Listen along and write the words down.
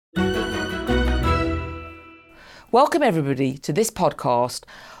Welcome everybody to this podcast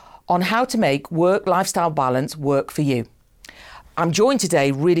on how to make work-lifestyle balance work for you. I'm joined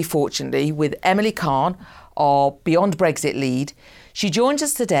today, really fortunately, with Emily Khan, our Beyond Brexit lead. She joins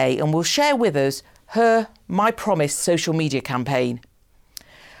us today and will share with us her My Promise social media campaign.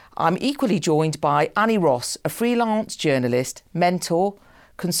 I'm equally joined by Annie Ross, a freelance journalist, mentor,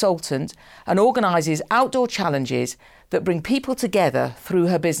 consultant, and organises outdoor challenges that bring people together through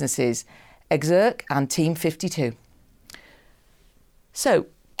her businesses, Exerc and Team 52. So,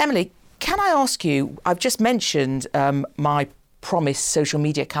 Emily, can I ask you, I've just mentioned My Promise social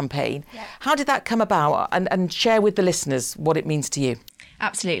media campaign. Yeah. How did that come about? And share with the listeners what it means to you.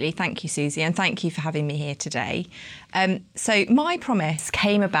 Absolutely. Thank you, Susie, and thank you for having me here today. So My Promise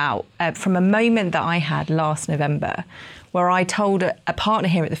came about from a moment that I had last November where I told a partner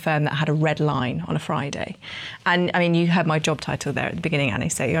here at the firm that had a red line on a Friday. And I mean, you heard my job title there at the beginning, Annie,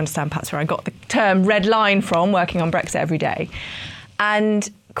 so you understand perhaps where I got the term red line from, working on Brexit every day. And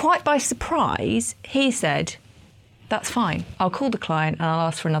quite by surprise, he said, "That's fine. I'll call the client and I'll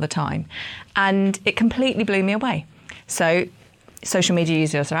ask for another time." And it completely blew me away. So social media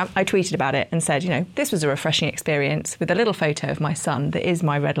users, I tweeted about it and said, this was a refreshing experience with a little photo of my son that is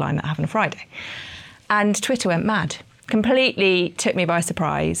my red line that I have on a Friday. And Twitter went mad. Completely took me by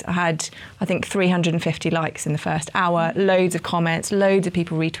surprise. I had, I think, 350 likes in the first hour, loads of comments, loads of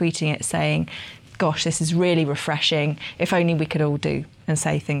people retweeting it saying, "Gosh, this is really refreshing. If only we could all do and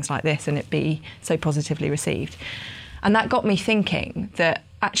say things like this and it be so positively received." And that got me thinking that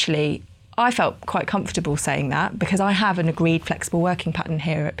actually I felt quite comfortable saying that because I have an agreed flexible working pattern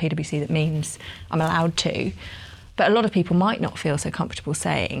here at PwC that means I'm allowed to. But a lot of people might not feel so comfortable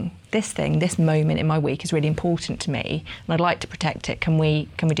saying, this moment in my week is really important to me and I'd like to protect it. Can we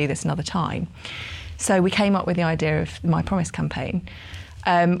do this another time? So we came up with the idea of the My Promise campaign,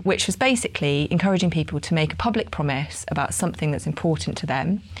 which was basically encouraging people to make a public promise about something that's important to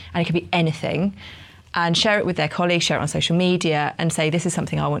them. And it could be anything. And share it with their colleagues, share it on social media and say, this is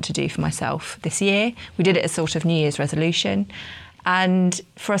something I want to do for myself this year. We did it as sort of New Year's resolution. And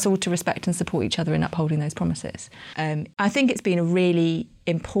for us all to respect and support each other in upholding those promises. I think it's been a really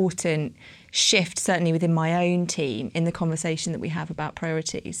important shift, certainly within my own team, in the conversation that we have about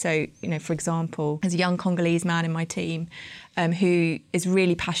priorities. So, for example, there's a young Congolese man in my team who is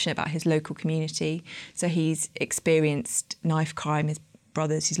really passionate about his local community. So he's experienced knife crime, his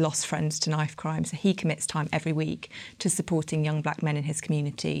brothers, he's lost friends to knife crime, so he commits time every week to supporting young black men in his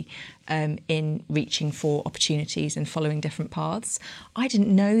community in reaching for opportunities and following different paths. I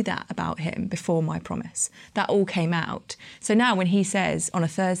didn't know that about him before My Promise. That all came out. So now when he says on a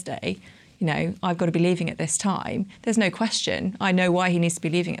Thursday, I've got to be leaving at this time, there's no question. I know why he needs to be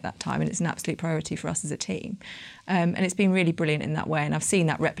leaving at that time and it's an absolute priority for us as a team. And it's been really brilliant in that way and I've seen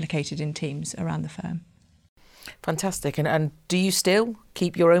that replicated in teams around the firm. Fantastic. And do you still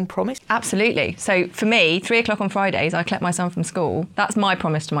keep your own promise? Absolutely. So for me, 3:00 on Fridays, I collect my son from school. That's my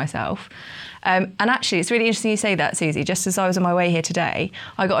promise to myself. And actually, it's really interesting you say that, Susie. Just as I was on my way here today,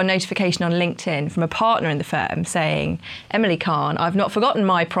 I got a notification on LinkedIn from a partner in the firm saying, "Emily Khan, I've not forgotten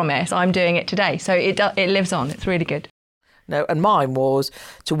my promise. I'm doing it today." So it lives on. It's really good. No, and mine was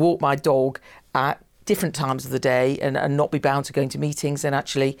to walk my dog at different times of the day and not be bound to going to meetings. And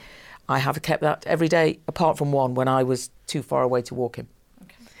actually, I have kept that every day, apart from one when I was too far away to walk him.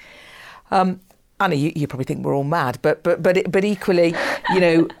 Okay. Annie, you probably think we're all mad, but equally,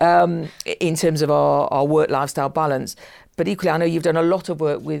 in terms of our work lifestyle balance. But equally, I know you've done a lot of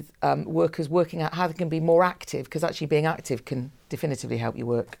work with workers working out how they can be more active, because actually being active can definitively help your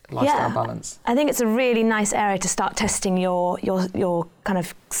work lifestyle balance. I think it's a really nice area to start testing your kind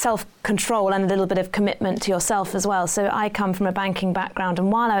of self-control and a little bit of commitment to yourself as well. So I come from a banking background,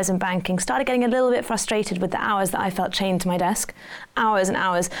 and while I was in banking, started getting a little bit frustrated with the hours that I felt chained to my desk, hours and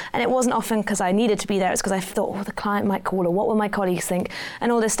hours. And it wasn't often because I needed to be there, it's because I thought, the client might call, or what will my colleagues think,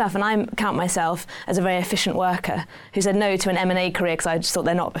 and all this stuff. And I count myself as a very efficient worker who said no to an M&A career because I just thought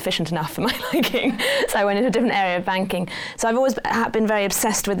they're not efficient enough for my liking. So I went into a different area of banking. So I've always been very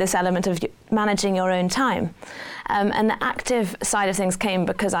obsessed with this element of managing your own time. And the active side of things came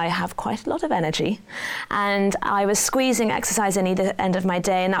because I have quite a lot of energy, and I was squeezing exercise in either end of my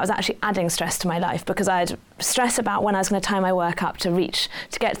day, and that was actually adding stress to my life because I had stress about when I was going to time my work up to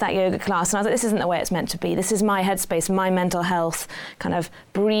get to that yoga class, and I was like, this isn't the way it's meant to be. This is my headspace, my mental health kind of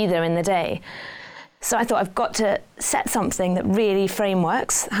breather in the day. So I thought I've got to set something that really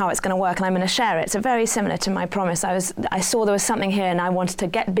frameworks how it's going to work, and I'm going to share it. So very similar to My Promise. I saw there was something here, and I wanted to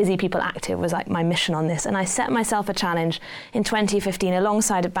get busy people active was like my mission on this. And I set myself a challenge in 2015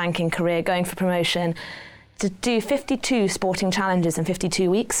 alongside a banking career going for promotion to do 52 sporting challenges in 52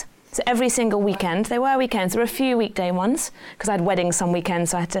 weeks. So every single weekend, there were weekends, there were a few weekday ones, because I had weddings some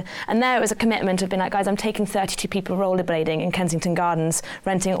weekends, so I had to, and there it was a commitment of being like, guys, I'm taking 32 people rollerblading in Kensington Gardens,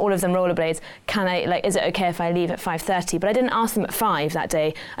 renting all of them rollerblades. Is it okay if I leave at 5:30? But I didn't ask them at 5 that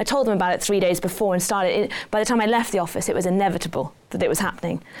day. I told them about it 3 days before and started. By the time I left the office, it was inevitable that it was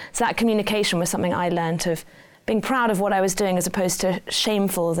happening. So that communication was something I learned of being proud of what I was doing as opposed to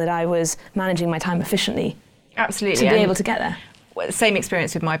shameful that I was managing my time efficiently. Absolutely. To be able to get there. Same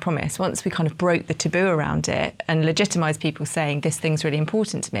experience with My Promise. Once we kind of broke the taboo around it and legitimised people saying this thing's really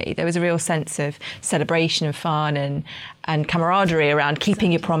important to me, there was a real sense of celebration and fun and camaraderie around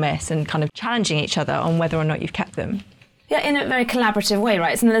keeping your promise and kind of challenging each other on whether or not you've kept them. Yeah, in a very collaborative way,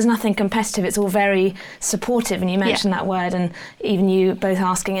 right? So there's nothing competitive, it's all very supportive, and you mentioned that word, and even you both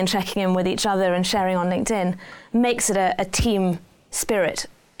asking and checking in with each other and sharing on LinkedIn makes it a team spirit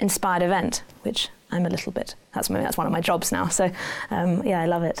inspired event, which I'm a little bit, that's one of my jobs now. So, I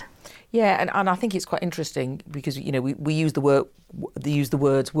love it. Yeah, and I think it's quite interesting because, we use the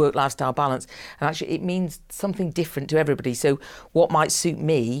words work lifestyle balance, and actually it means something different to everybody. So what might suit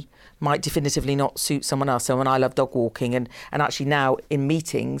me might definitively not suit someone else. So when I love dog walking, and actually now in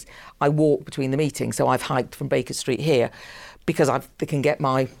meetings, I walk between the meetings. So I've hiked from Baker Street here because I can get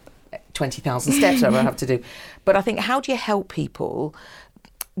my 20,000 steps whatever I have to do. But I think, how do you help people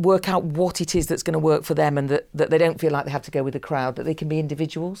work out what it is that's going to work for them, and that they don't feel like they have to go with the crowd, that they can be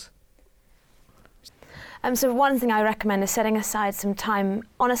individuals? So one thing I recommend is setting aside some time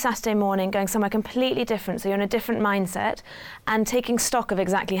on a Saturday morning, going somewhere completely different, so you're in a different mindset, and taking stock of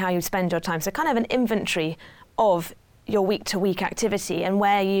exactly how you spend your time. So kind of an inventory of your week-to-week activity and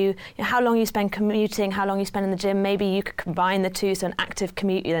how long you spend commuting, how long you spend in the gym. Maybe you could combine the two, so an active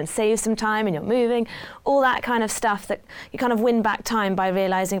commute, you then save some time and you're moving, all that kind of stuff that you kind of win back time by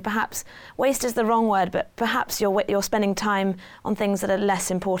realising perhaps waste is the wrong word, but perhaps you're spending time on things that are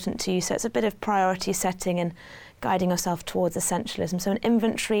less important to you. So it's a bit of priority setting and guiding yourself towards essentialism. So an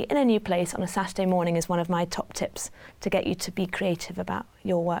inventory in a new place on a Saturday morning is one of my top tips to get you to be creative about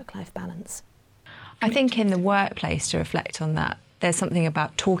your work-life balance. I think in the workplace, to reflect on that, there's something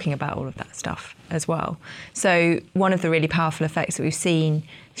about talking about all of that stuff as well. So one of the really powerful effects that we've seen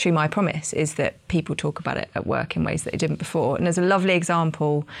through My Promise is that people talk about it at work in ways that they didn't before. And there's a lovely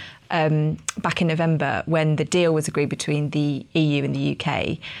example back in November when the deal was agreed between the EU and the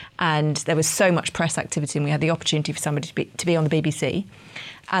UK, and there was so much press activity, and we had the opportunity for somebody to be on the BBC.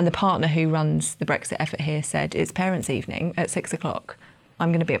 And the partner who runs the Brexit effort here said, it's parents' evening at 6:00. I'm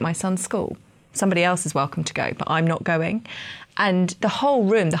going to be at my son's school. Somebody else is welcome to go, but I'm not going. And the whole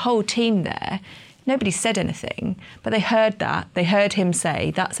room, the whole team there, nobody said anything, but they heard that. They heard him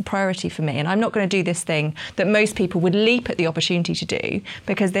say, that's a priority for me, and I'm not going to do this thing that most people would leap at the opportunity to do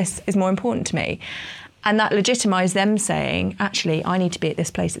because this is more important to me. And that legitimised them saying, actually, I need to be at this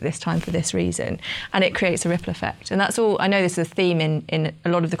place at this time for this reason. And it creates a ripple effect. And that's all. I know this is a theme in a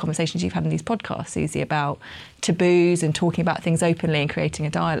lot of the conversations you've had in these podcasts, Susie, about taboos and talking about things openly and creating a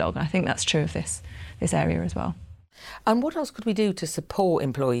dialogue. And I think that's true of this area as well. And what else could we do to support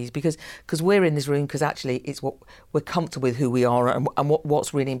employees? Because we're in this room because actually it's what we're comfortable with, who we are and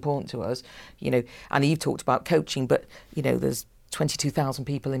what's really important to us. And you've talked about coaching, but, there's 22,000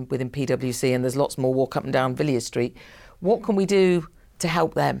 people within PwC, and there's lots more walk up and down Villiers Street. What can we do to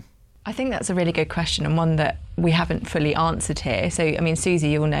help them? I think that's a really good question, and one that we haven't fully answered here. So, Susie,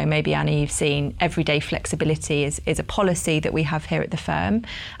 you'll know, maybe Annie, you've seen everyday flexibility is a policy that we have here at the firm,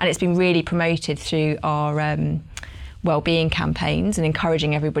 and it's been really promoted through our wellbeing campaigns and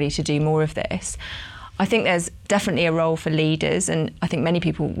encouraging everybody to do more of this. I think there's definitely a role for leaders, and I think many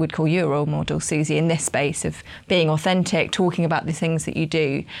people would call you a role model, Susie, in this space of being authentic, talking about the things that you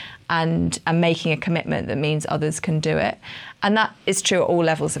do and making a commitment that means others can do it. And that is true at all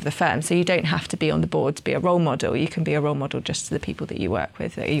levels of the firm. So you don't have to be on the board to be a role model. You can be a role model just to the people that you work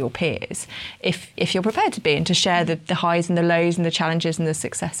with, that are your peers, if you're prepared to be, and to share the highs and the lows and the challenges and the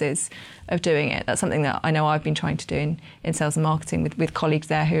successes of doing it. That's something that I know I've been trying to do in sales and marketing with colleagues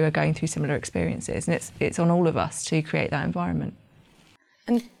there who are going through similar experiences. And it's on all of us to create that environment.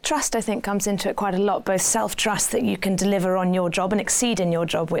 And trust, I think, comes into it quite a lot, both self-trust that you can deliver on your job and exceed in your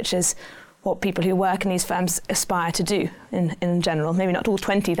job, which is what people who work in these firms aspire to do in general. Maybe not all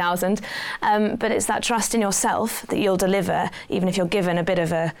 20,000, but it's that trust in yourself that you'll deliver, even if you're given a bit of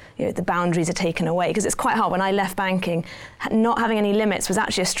the boundaries are taken away. Because it's quite hard. When I left banking, not having any limits was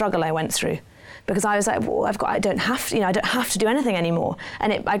actually a struggle I went through. Because I was like, well, I don't have to do anything anymore.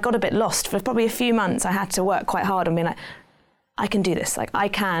 And I got a bit lost. For probably a few months, I had to work quite hard on being like, I can do this. Like, I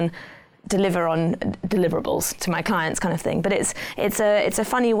can deliver on deliverables to my clients, kind of thing. But it's a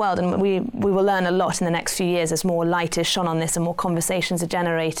funny world, and we will learn a lot in the next few years as more light is shone on this and more conversations are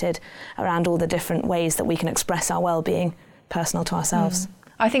generated around all the different ways that we can express our well-being personal to ourselves.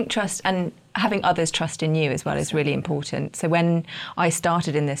 I think trust and having others trust in you as well is really important. So when I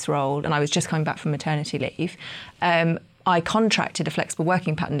started in this role, and I was just coming back from maternity leave, I contracted a flexible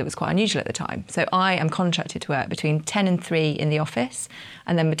working pattern that was quite unusual at the time. So I am contracted to work between 10 and 3 in the office,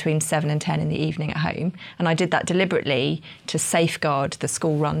 and then between 7 and 10 in the evening at home. And I did that deliberately to safeguard the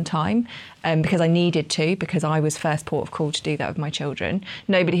school run time, because I needed to, because I was first port of call to do that with my children.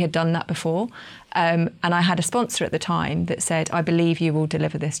 Nobody had done that before. And I had a sponsor at the time that said, I believe you will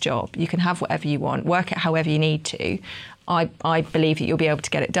deliver this job. You can have whatever you want, work it however you need to. I believe that you'll be able to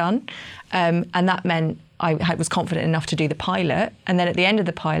get it done. And that meant I was confident enough to do the pilot. And then at the end of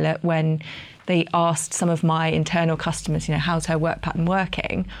the pilot, when they asked some of my internal customers, how's her work pattern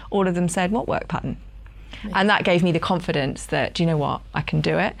working? All of them said, what work pattern? Yeah. And that gave me the confidence that, do you know what, I can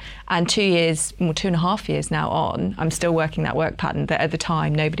do it. And 2.5 years now on, I'm still working that work pattern that at the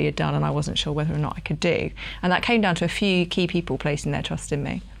time nobody had done and I wasn't sure whether or not I could do. And that came down to a few key people placing their trust in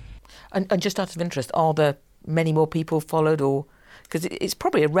me. And just out of interest, are there many more people followed, or... Because it's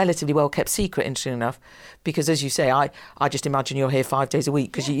probably a relatively well-kept secret, interesting enough, because as you say, I just imagine you're here 5 days a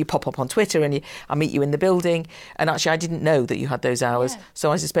week because you pop up on Twitter and I meet you in the building. And actually, I didn't know that you had those hours. Yeah.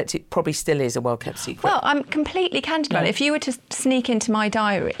 So I suspect it probably still is a well-kept secret. Well, I'm completely candid about it. If you were to sneak into my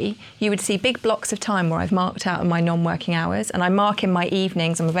diary, you would see big blocks of time where I've marked out on my non-working hours, and I mark in my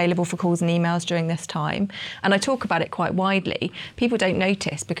evenings, I'm available for calls and emails during this time. And I talk about it quite widely. People don't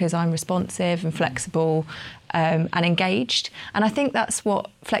notice because I'm responsive and flexible and engaged. And I think that's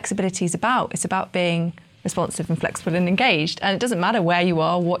what flexibility is about. It's about being responsive and flexible and engaged. And it doesn't matter where you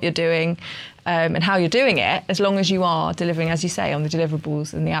are, what you're doing, and how you're doing it, as long as you are delivering, as you say, on the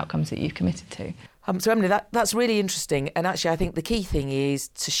deliverables and the outcomes that you've committed to. So Emily, that's really interesting. And actually, I think the key thing is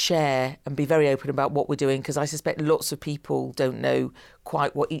to share and be very open about what we're doing, because I suspect lots of people don't know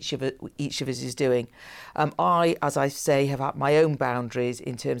quite what each of us is doing. I, as I say, have had my own boundaries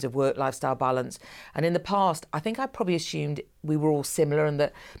in terms of work-lifestyle balance. And in the past, I think I probably assumed we were all similar, and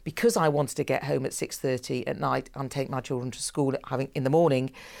that because I wanted to get home at 6:30 at night and take my children to school in the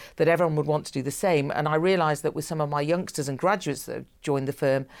morning, that everyone would want to do the same. And I realised that with some of my youngsters and graduates that have joined the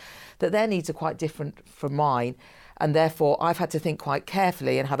firm, that their needs are quite different from mine. And therefore, I've had to think quite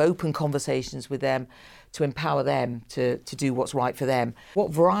carefully and have open conversations with them to empower them to do what's right for them. What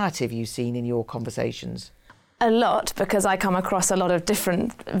variety have you seen in your conversations? A lot, because I come across a lot of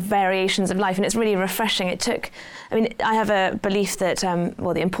different variations of life, and it's really refreshing. I have a belief that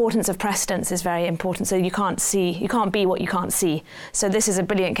the importance of precedence is very important. So you can't be what you can't see. So this is a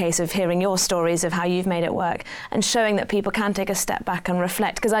brilliant case of hearing your stories of how you've made it work and showing that people can take a step back and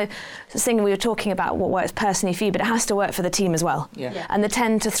reflect. Because I was thinking, we were talking about what works personally for you, but it has to work for the team as well. Yeah. And the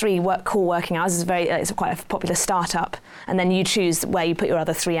 10 to 3 core working hours is it's quite a popular startup, and then you choose where you put your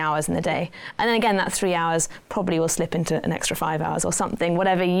other 3 hours in the day. And then again, that 3 hours probably will slip into an extra 5 hours or something,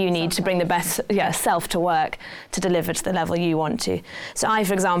 whatever you need to bring the best self to work to deliver to the level you want to. So I,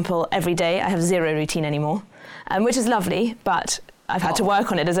 for example, every day I have zero routine anymore, which is lovely, but I've had to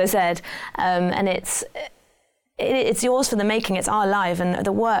work on it, as I said, and it's yours for the making. It's our life, and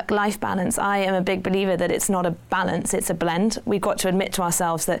the work-life balance, I am a big believer that it's not a balance, it's a blend. We've got to admit to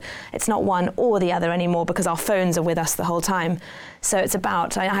ourselves that it's not one or the other anymore, because our phones are with us the whole time. So it's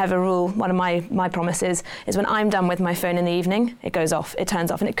about, I have a rule, one of my promises is when I'm done with my phone in the evening, it goes off, it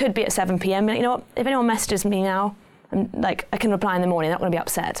turns off, and it could be at 7 p.m. You know what, if anyone messages me now, I can reply in the morning, I'm not going to be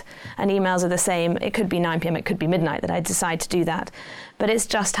upset. And emails are the same. It could be 9 p.m, it could be midnight that I decide to do that. But it's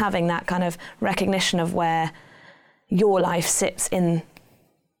just having that kind of recognition of where your life sits in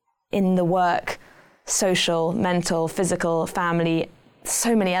the work, social, mental, physical, family,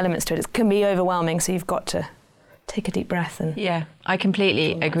 so many elements to it. It can be overwhelming, so you've got to take a deep breath. Yeah, I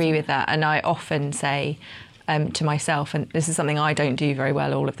completely agree with that. And I often say to myself, and this is something I don't do very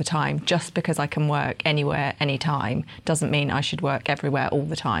well all of the time, just because I can work anywhere, anytime, doesn't mean I should work everywhere all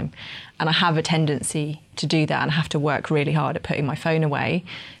the time. And I have a tendency to do that, and I have to work really hard at putting my phone away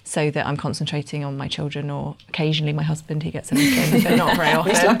so that I'm concentrating on my children, or occasionally my husband, he gets a look in, but not very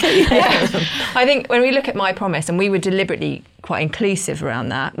often. He's lucky. Yeah. I think when we look at My Promise, and we were deliberately quite inclusive around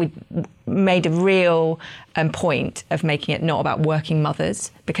that, we made a real point of making it not about working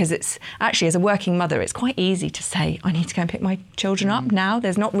mothers, because it's actually, as a working mother, it's quite easy to say, I need to go and pick my children up now.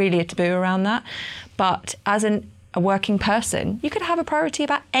 There's not really a taboo around that. But as a working person, you could have a priority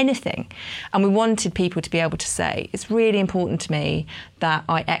about anything. And we wanted people to be able to say, it's really important to me that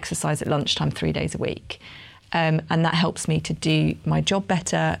I exercise at lunchtime 3 days a week. and that helps me to do my job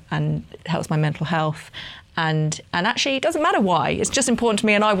better and helps my mental health. And actually, it doesn't matter why. It's just important to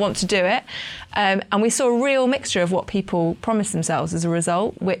me, and I want to do it. And we saw a real mixture of what people promise themselves as a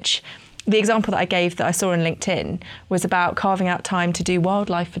result, which the example that I gave that I saw on LinkedIn was about carving out time to do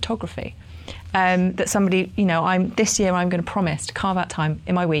wildlife photography. That somebody, this year I'm going to promise to carve out time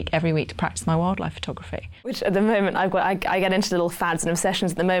in my week, every week, to practice my wildlife photography. Which at the moment, I get into little fads and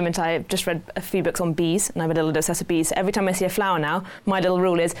obsessions. At the moment, I've just read a few books on bees, and I'm a little obsessed with bees. So every time I see a flower now, my little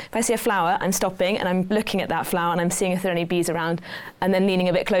rule is, if I see a flower, I'm stopping and I'm looking at that flower and I'm seeing if there are any bees around, and then leaning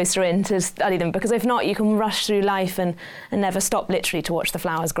a bit closer in to study them. Because if not, you can rush through life and never stop literally to watch the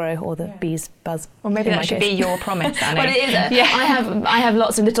flowers grow or the bees buzz. Well, maybe that should be your promise, Annie. Well, it is. I have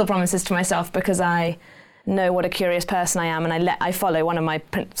lots of little promises to myself because I know what a curious person I am, and I follow one of my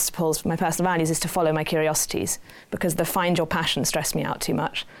principles, my personal values is to follow my curiosities, because the find your passion stressed me out too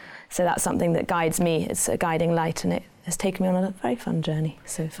much. So that's something that guides me. It's a guiding light, and it has taken me on a very fun journey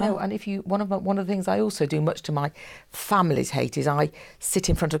so far. No, and one of the things I also do, much to my family's hate, is I sit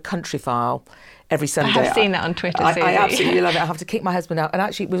in front of Country File every Sunday. I have seen that on Twitter. I absolutely love it. I have to kick my husband out, and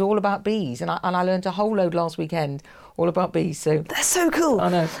actually it was all about bees, and I learned a whole load last weekend all about bees. So they're so cool. I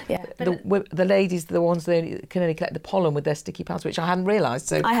know. Yeah. The ladies, the ones that can only collect the pollen with their sticky pads, which I hadn't realised.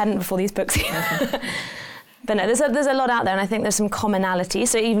 So I hadn't before these books. But no, there's a lot out there, and I think there's some commonality.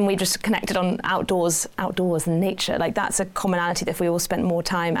 So even we just connected on outdoors and nature. Like, that's a commonality that if we all spent more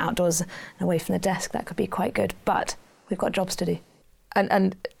time outdoors and away from the desk, that could be quite good. But we've got jobs to do.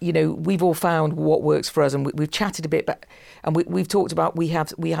 And we've all found what works for us, and we've chatted a bit, and we've talked about we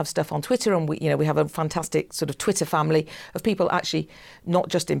have stuff on Twitter, and we have a fantastic sort of Twitter family of people, actually not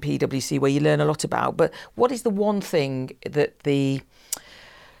just in PwC, where you learn a lot about. But what is the one thing that the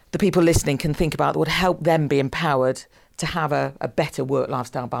people listening can think about that would help them be empowered to have a better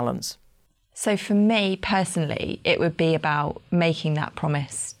work-lifestyle balance? So for me personally, it would be about making that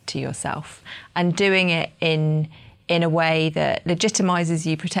promise to yourself and doing it in a way that legitimises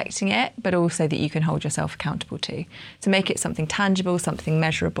you protecting it, but also that you can hold yourself accountable to. To make it something tangible, something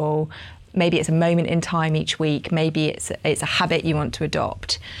measurable. Maybe it's a moment in time each week. Maybe it's a habit you want to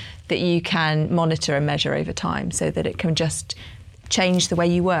adopt that you can monitor and measure over time, so that it can just change the way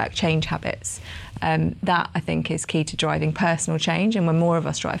you work, change habits. That, I think, is key to driving personal change. And when more of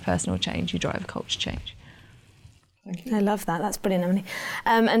us drive personal change, you drive culture change. Thank you. I love that. That's brilliant, Emily.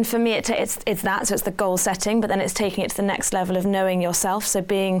 And for me, it's that. So it's the goal setting, but then it's taking it to the next level of knowing yourself. So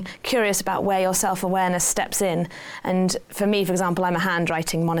being curious about where your self-awareness steps in. And for me, for example, I'm a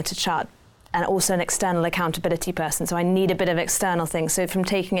handwriting monitor chart and also an external accountability person. So I need a bit of external things. So from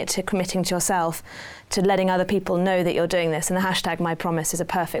taking it to committing to yourself, to letting other people know that you're doing this. And the hashtag #MyPromise is a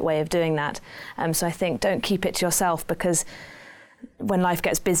perfect way of doing that. So I think don't keep it to yourself, because when life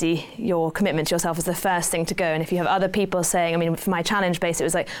gets busy, your commitment to yourself is the first thing to go. And if you have other people saying, for my challenge base, it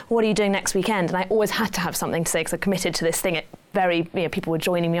was like, what are you doing next weekend? And I always had to have something to say, because I committed to this thing. People were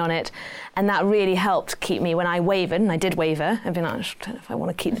joining me on it. And that really helped keep me, when I wavered, and I did waver, I've been like, I don't know if I want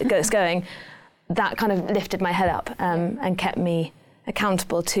to keep this going. That kind of lifted my head up and kept me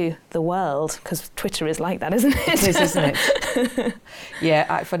accountable to the world, because Twitter is like that, isn't it? It is, isn't it?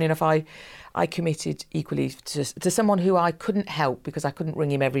 Yeah, funny enough, I committed equally to someone who I couldn't help because I couldn't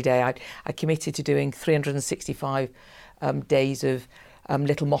ring him every day. I committed to doing 365 days of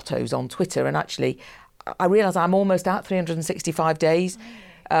little mottos on Twitter. And actually, I realise I'm almost at 365 days.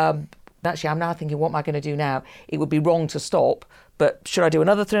 Actually, I'm now thinking, what am I going to do now? It would be wrong to stop, but should I do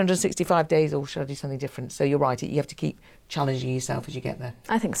another 365 days or should I do something different? So you're right, you have to keep challenging yourself as you get there.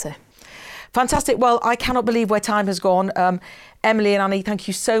 I think so. Fantastic. Well, I cannot believe where time has gone. Emily and Annie, thank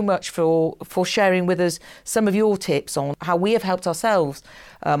you so much for sharing with us some of your tips on how we have helped ourselves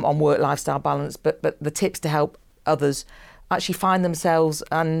on work-lifestyle balance, but the tips to help others actually find themselves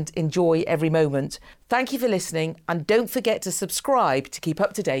and enjoy every moment. Thank you for listening, and don't forget to subscribe to keep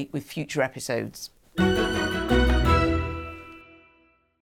up to date with future episodes.